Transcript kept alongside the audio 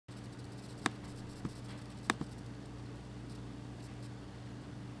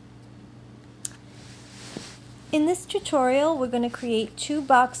In this tutorial, we're going to create two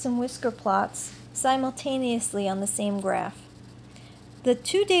box and whisker plots simultaneously on the same graph. The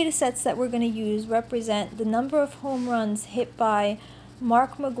two data sets that we're going to use represent the number of home runs hit by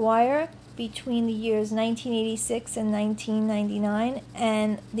Mark McGwire between the years 1986 and 1999,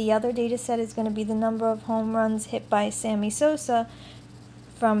 and the other data set is going to be the number of home runs hit by Sammy Sosa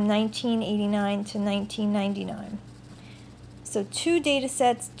from 1989 to 1999. So two data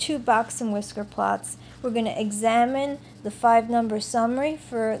sets, two box and whisker plots. We're going to examine the 5-number summary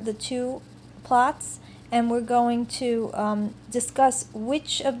for the two plots, and we're going to discuss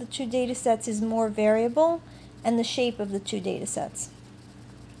which of the two data sets is more variable and the shape of the two data sets.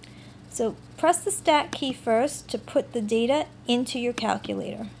 So press the Stat key first to put the data into your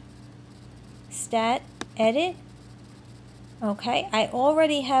calculator. Stat, Edit. Okay, I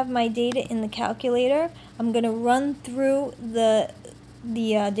already have my data in the calculator. I'm going to run through the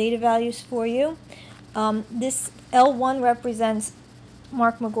data values for you. This L1 represents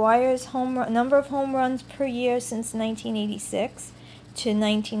Mark McGwire's number of home runs per year since 1986 to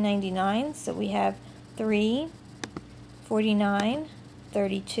 1999. So we have 3, 49,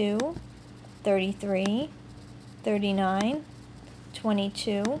 32, 33, 39,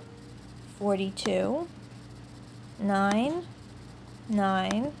 22, 42, 9,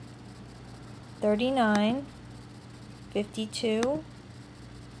 9, 39, 52,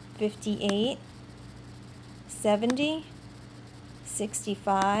 58, 70,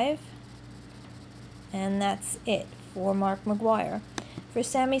 65, and that's it for Mark McGwire. For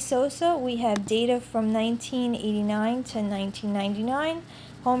Sammy Sosa, we have data from 1989 to 1999.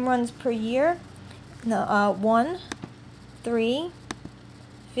 Home runs per year, 1, 3,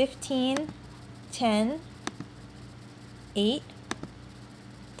 15, 10, 8,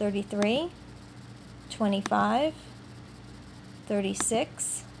 33, 25,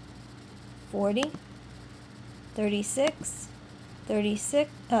 36, 40, 36,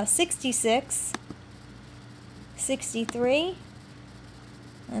 66, 63,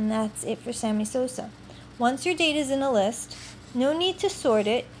 and that's it for Sammy Sosa. Once your data is in a list, no need to sort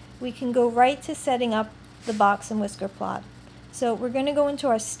it. We can go right to setting up the box and whisker plot. So we're going to go into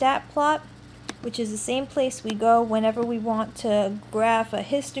our stat plot, which is the same place we go whenever we want to graph a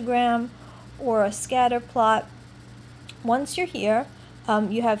histogram or a scatter plot. Once you're here,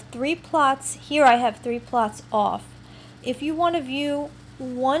 you have 3 plots. Here I have 3 plots off. If you want to view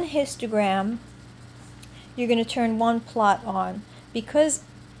one histogram, you're going to turn one plot on. Because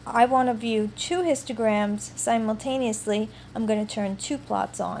I want to view 2 histograms simultaneously, I'm going to turn 2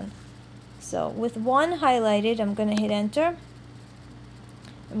 plots on. So with one highlighted, I'm going to hit enter.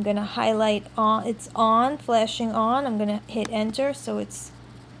 I'm going to highlight on, it's on, flashing on. I'm going to hit enter, so it's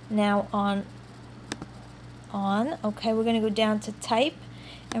now on. Okay, we're going to go down to type,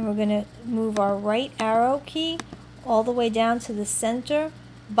 and we're going to move our right arrow key all the way down to the center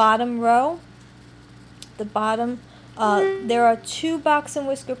bottom row. The bottom, there are 2 box and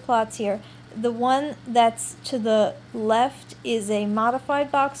whisker plots here. The one that's to the left is a modified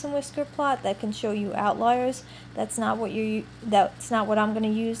box and whisker plot that can show you outliers. That's not what I'm going to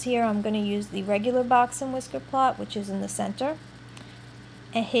use here. I'm going to use the regular box and whisker plot, which is in the center,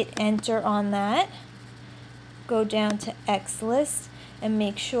 and hit enter on that. Go down to X list and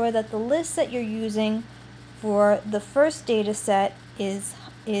make sure that the list that you're using for the first data set is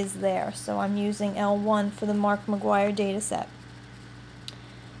there. So I'm using L1 for the Mark McGwire data set.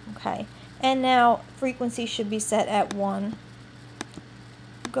 Okay, and now frequency should be set at 1.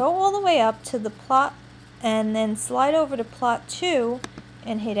 Go all the way up to the plot and then slide over to plot 2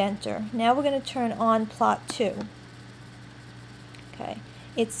 and hit enter. Now we're going to turn on plot 2. Okay,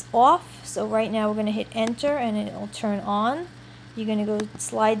 it's off, so right now we're going to hit enter and it will turn on. You're going to go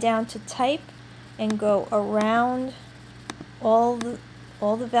slide down to type and go around all the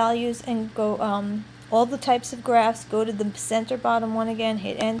values and go all the types of graphs. Go to the center bottom one again,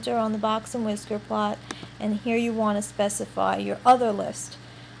 hit enter on the box and whisker plot, and here you want to specify your other list.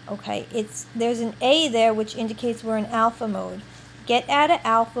 Okay, there's an A there which indicates we're in alpha mode. Get out of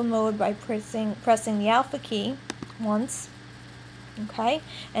alpha mode by pressing the alpha key once. Okay,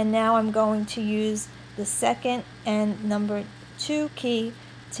 and now I'm going to use the second and number 2 key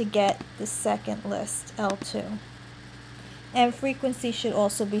to get the second list, L2. And frequency should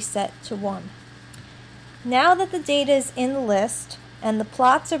also be set to 1. Now that the data is in the list and the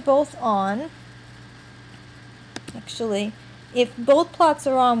plots are both on, actually, if both plots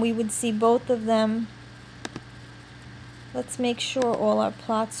are on, we would see both of them. Let's make sure all our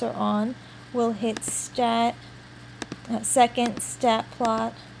plots are on. We'll hit stat, second stat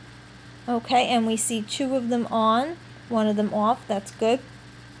plot. Okay, and we see 2 of them on, 1 of them off. That's good.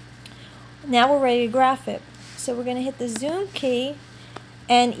 Now we're ready to graph it. So we're going to hit the zoom key,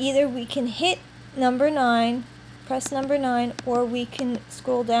 and either we can hit number 9, press number 9, or we can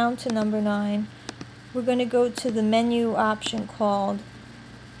scroll down to number 9. We're going to go to the menu option called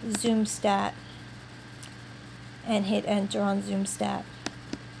Zoom Stat and hit enter on Zoom Stat.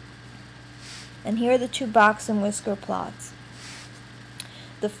 And here are the two box and whisker plots.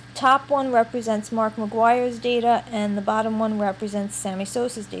 The top one represents Mark McGuire's data, and the bottom one represents Sammy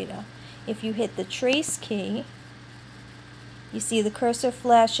Sosa's data. If you hit the trace key, you see the cursor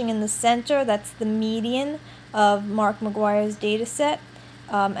flashing in the center. That's the median of Mark McGuire's data set.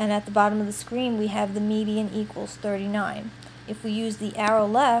 And at the bottom of the screen, we have the median equals 39. If we use the arrow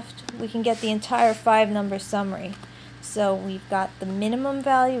left, we can get the entire 5-number summary. So we've got the minimum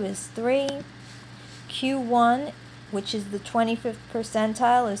value is 3. Q1, which is the 25th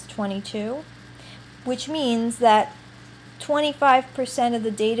percentile, is 22, which means that 25% of the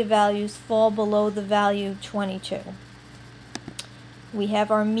data values fall below the value 22. We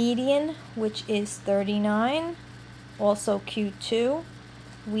have our median, which is 39, also Q2.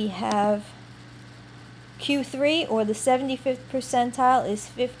 We have Q3, or the 75th percentile, is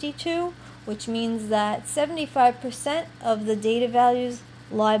 52, which means that 75% of the data values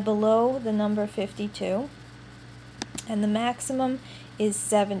lie below the number 52, and the maximum is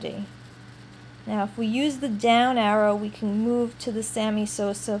 70. Now if we use the down arrow, we can move to the Sammy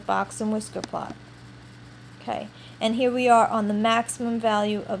Sosa box and whisker plot. Okay, and here we are on the maximum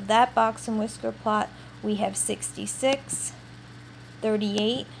value of that box and whisker plot. We have 66,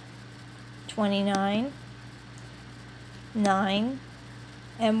 38, 29, 9,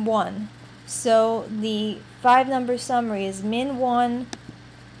 and 1. So the 5-number summary is min 1,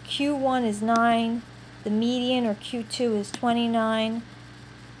 Q1 is 9, the median or Q2 is 29,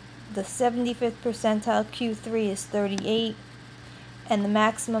 the 75th percentile Q3 is 38, and the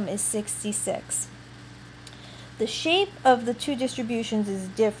maximum is 66. The shape of the two distributions is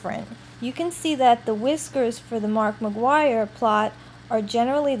different. You can see that the whiskers for the Mark McGuire plot are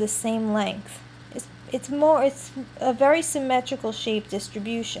generally the same length. It's a very symmetrical shape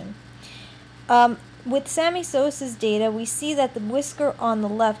distribution. With Sammy Sosa's data, we see that the whisker on the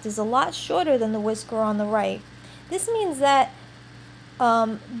left is a lot shorter than the whisker on the right. This means that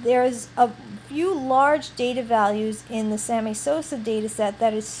there's a few large data values in the Sammy Sosa data set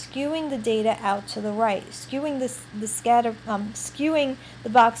that is skewing the data out to the right, skewing the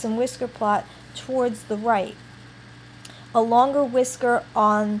box and whisker plot towards the right. A longer whisker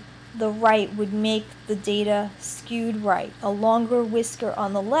on the right would make the data skewed right. A longer whisker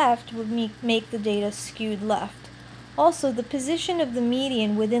on the left would make the data skewed left. Also, the position of the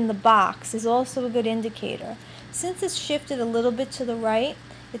median within the box is also a good indicator. Since it's shifted a little bit to the right,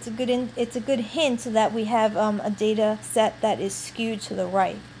 it's a good hint that we have a data set that is skewed to the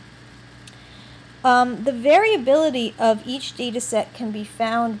right. The variability of each data set can be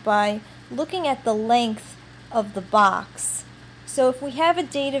found by looking at the length of the box. So if we have a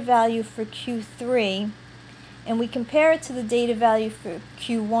data value for Q3 and we compare it to the data value for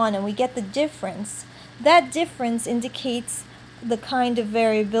Q1 and we get the difference, that difference indicates the kind of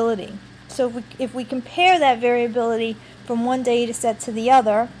variability. So if we compare that variability from one data set to the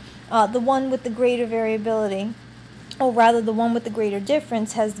other, the one with the greater variability, or rather the one with the greater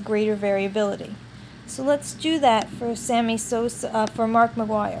difference, has the greater variability. So let's do that for Sammy Sosa, for Mark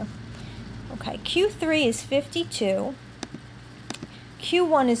McGuire. Okay, Q3 is 52.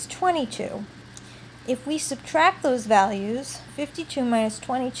 Q1 is 22. If we subtract those values, 52 minus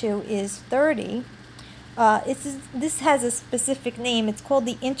 22 is 30. This has a specific name. It's called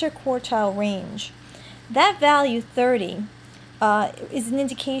the Interquartile Range. That value, 30, is an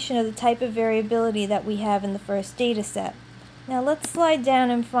indication of the type of variability that we have in the first data set. Now let's slide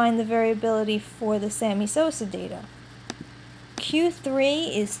down and find the variability for the Sammy Sosa data.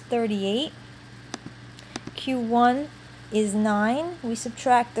 Q3 is 38. Q1 is 9. We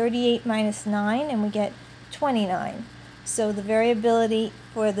subtract 38 minus 9 and we get 29. So the variability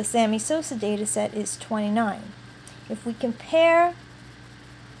for the Sammy Sosa data set is 29. If we compare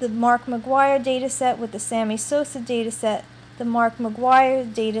the Mark McGuire data set with the Sammy Sosa data set, the Mark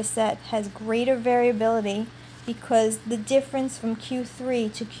McGuire data set has greater variability because the difference from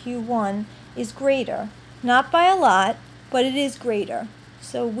Q3 to Q1 is greater. Not by a lot, but it is greater.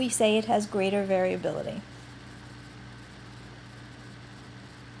 So we say it has greater variability.